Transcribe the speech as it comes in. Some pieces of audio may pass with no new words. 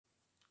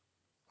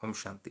Om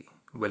Shanti.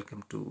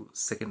 Welcome to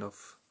 2nd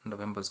of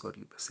November's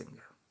Godly Blessing.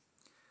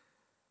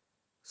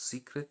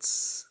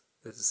 Secrets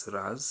is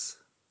Raz,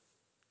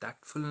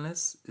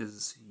 tactfulness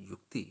is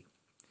Yukti,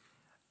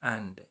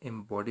 and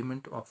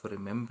embodiment of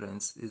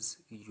remembrance is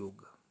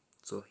Yoga.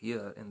 So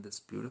here in this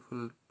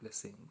beautiful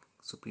blessing,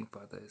 Supreme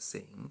Father is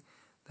saying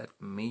that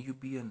may you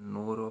be a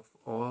knower of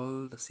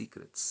all the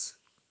secrets,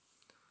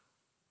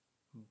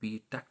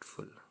 be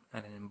tactful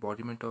and an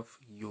embodiment of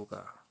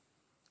Yoga,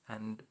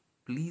 and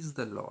please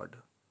the Lord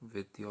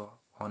with your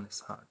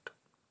honest heart.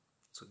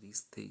 So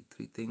these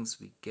three things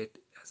we get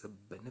as a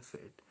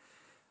benefit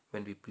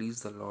when we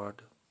please the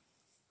Lord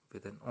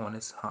with an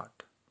honest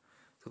heart.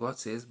 So God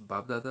says,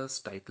 Babdada's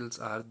titles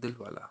are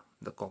Dilwala,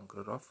 the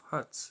conqueror of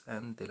hearts,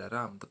 and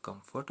Dilaram, the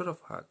comforter of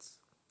hearts.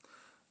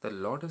 The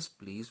Lord is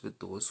pleased with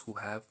those who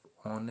have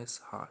honest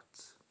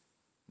hearts,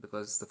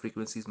 because the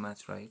frequencies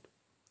match, right?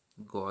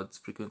 God's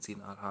frequency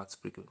in our heart's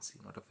frequency,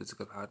 not a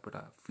physical heart, but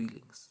our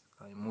feelings,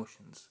 our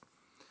emotions.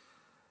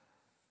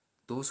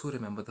 Those who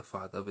remember the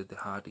Father with their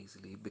heart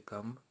easily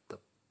become the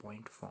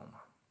point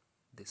former.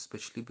 They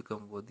especially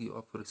become worthy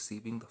of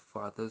receiving the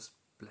Father's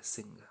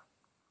blessing.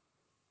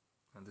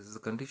 And this is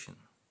the condition.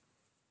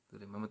 To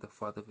remember the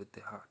Father with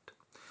their heart.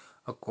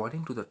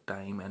 According to the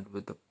time and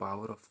with the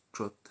power of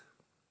truth,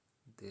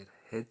 their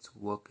heads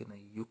work in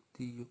a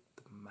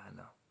yuktiyukt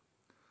manner.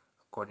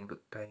 According to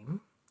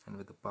time and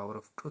with the power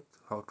of truth.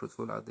 How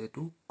truthful are they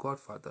to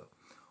Godfather?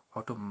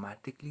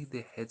 Automatically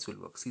their heads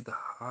will work. See, the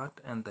heart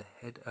and the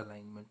head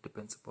alignment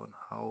depends upon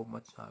how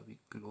much are we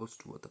close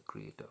to the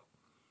Creator.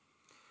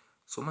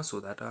 So much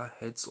so that our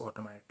heads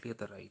automatically at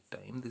the right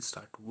time, they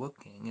start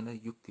working in a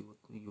yukt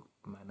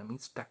manner,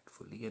 means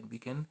tactfully, and we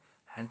can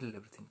handle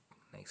everything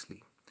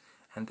nicely.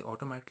 And they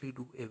automatically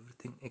do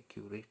everything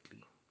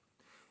accurately.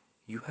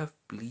 You have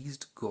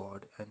pleased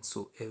God, and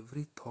so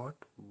every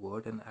thought,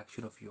 word and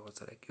action of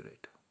yours are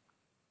accurate.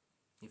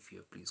 If you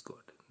have pleased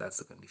God, that's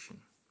the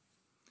condition.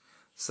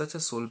 Such a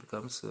soul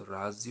becomes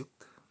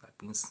raazyukt, that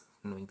means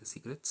knowing the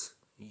secrets,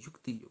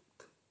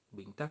 yuktiyukt,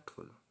 being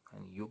tactful,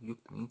 and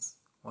yogyukt means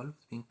always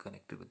being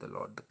connected with the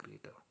Lord, the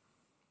Creator.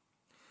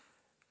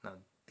 Now,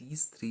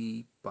 these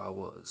three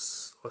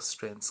powers or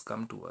strengths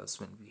come to us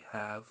when we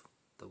have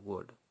the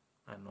word,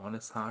 an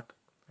honest heart,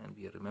 and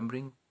we are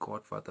remembering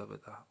God Father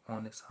with an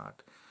honest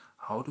heart.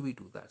 How do we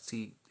do that?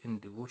 See, in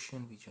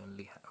devotion, we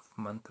generally have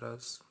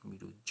mantras, we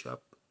do jap,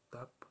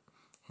 tap,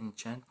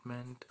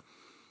 enchantment,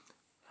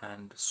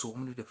 and so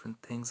many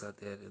different things are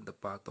there in the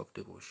path of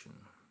devotion.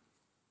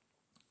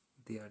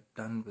 They are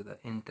done with the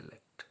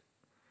intellect.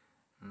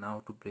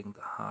 Now to bring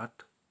the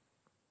heart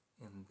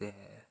in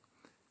there,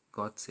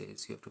 God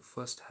says you have to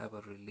first have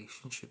a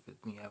relationship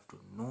with me. You have to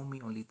know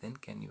me, only then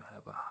can you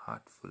have a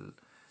heartful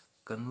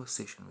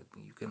conversation with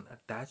me. You can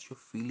attach your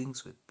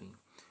feelings with me.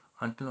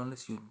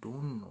 Unless you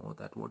don't know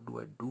that what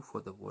do I do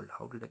for the world?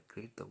 How did I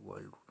create the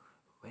world?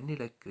 When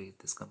did I create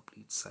this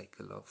complete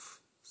cycle of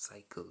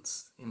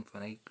cycles,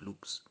 infinite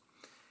loops?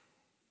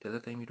 Till the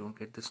time you don't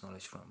get this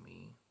knowledge from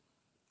me,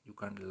 you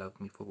can't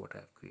love me for what I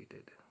have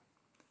created.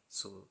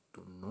 So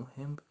to know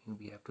Him,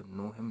 we have to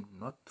know Him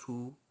not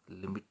through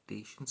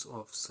limitations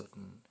of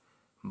certain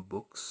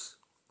books,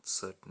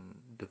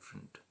 certain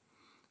different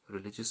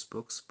religious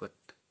books, but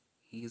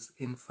He is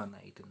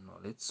infinite in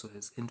knowledge, so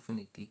His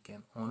infinity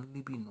can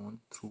only be known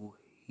through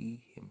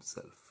He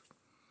Himself.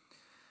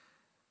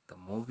 The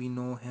more we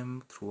know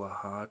Him through our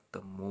heart,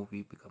 the more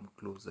we become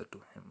closer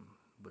to Him.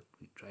 But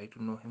we try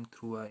to know Him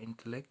through our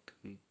intellect,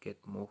 we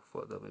get more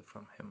further away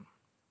from Him.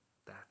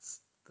 That's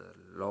the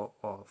law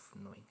of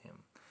knowing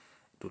Him.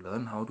 To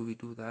learn how do we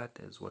do that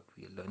is what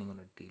we are learning on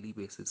a daily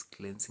basis,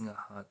 cleansing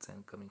our hearts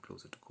and coming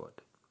closer to God.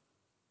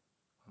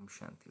 Om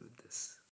Shanti with this.